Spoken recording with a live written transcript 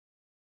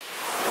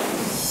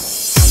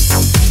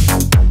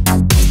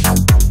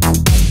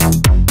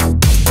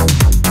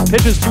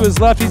pitches to his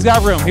left. He's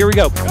got room. Here we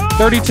go.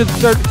 30 to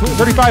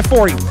 35,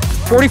 40.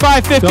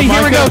 45, 50.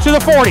 Here we go to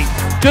the 40.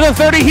 To the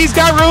 30. He's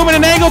got room in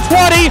an angle.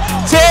 20,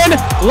 10.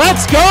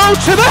 Let's go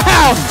to the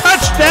house.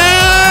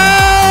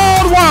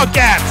 Touchdown,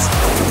 Wildcats.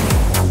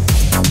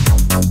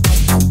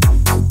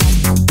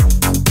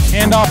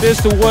 Handoff is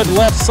to Wood,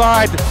 left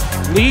side.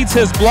 Leads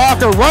his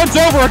blocker. Runs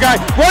over a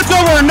guy. Runs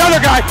over another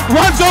guy.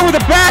 Runs over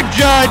the back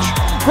judge.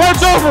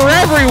 Runs over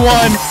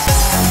everyone.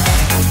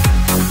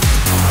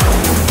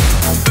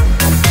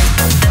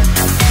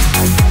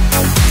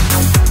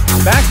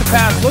 Back to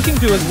pass, looking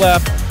to his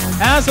left,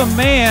 has a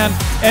man,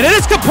 and it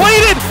is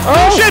completed!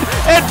 Motion,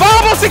 and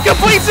bobbles and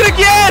completes it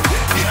again!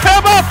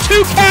 How about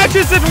 2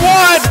 catches in 1?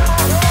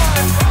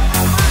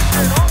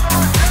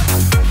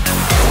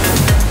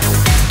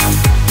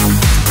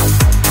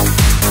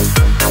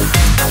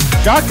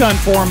 Shotgun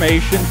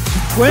formation.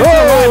 Twins to the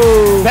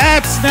right.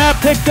 That snap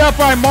picked up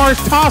by Mars,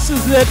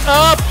 tosses it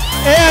up,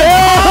 and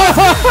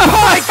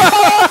by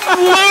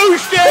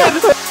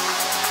convolution!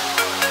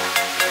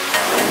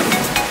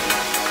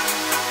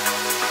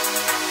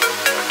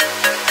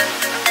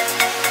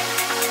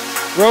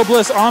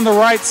 Robles on the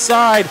right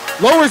side,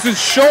 lowers his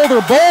shoulder,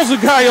 bowls a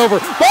guy over,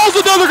 bowls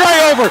another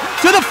guy over,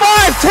 to the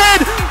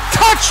 5-10,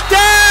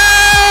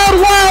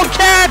 touchdown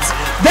Wildcats!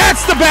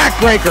 That's the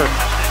backbreaker.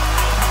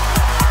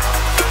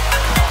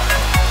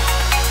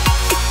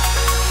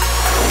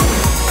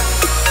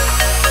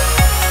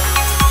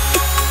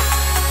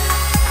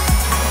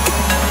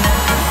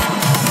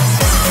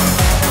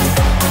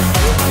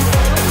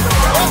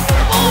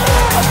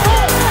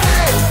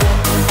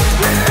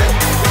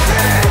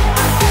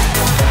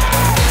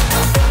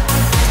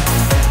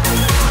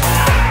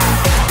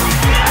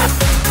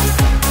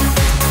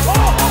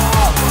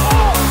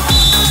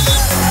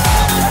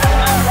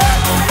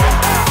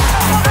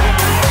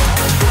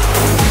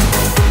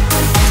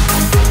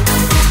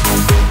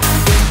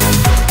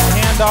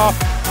 Off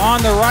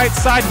on the right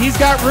side, he's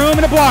got room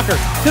and a blocker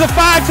to the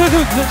 5, to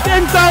the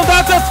end zone.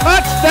 That's a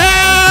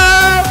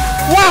touchdown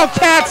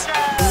Wildcats.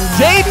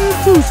 Jaden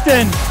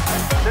Houston.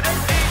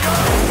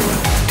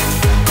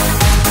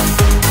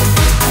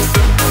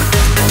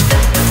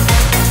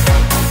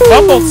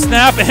 Fumbled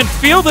snap and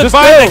fielded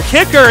by the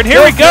kicker, and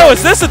here we go.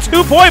 Is this a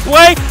 2-point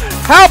play?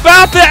 How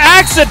about the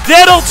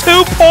accidental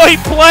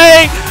 2-point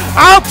play?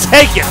 I'll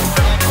take it.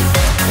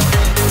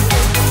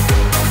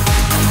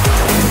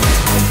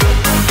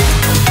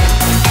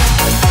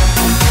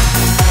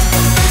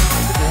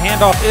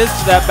 Handoff is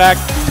to that back,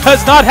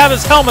 does not have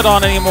his helmet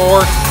on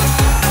anymore.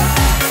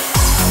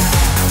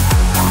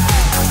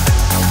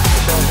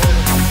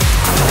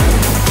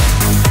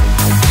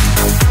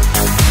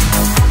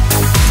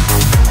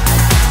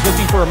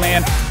 Looking for a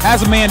man,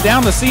 has a man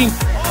down the seam.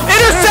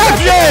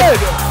 Interception!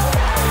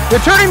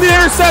 Returning the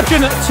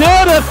interception to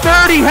the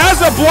 30,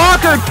 has a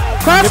blocker,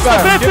 crosses the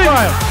 50,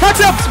 cuts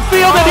up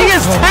field, and he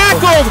is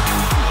tackled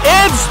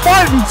in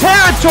Spartan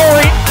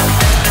territory.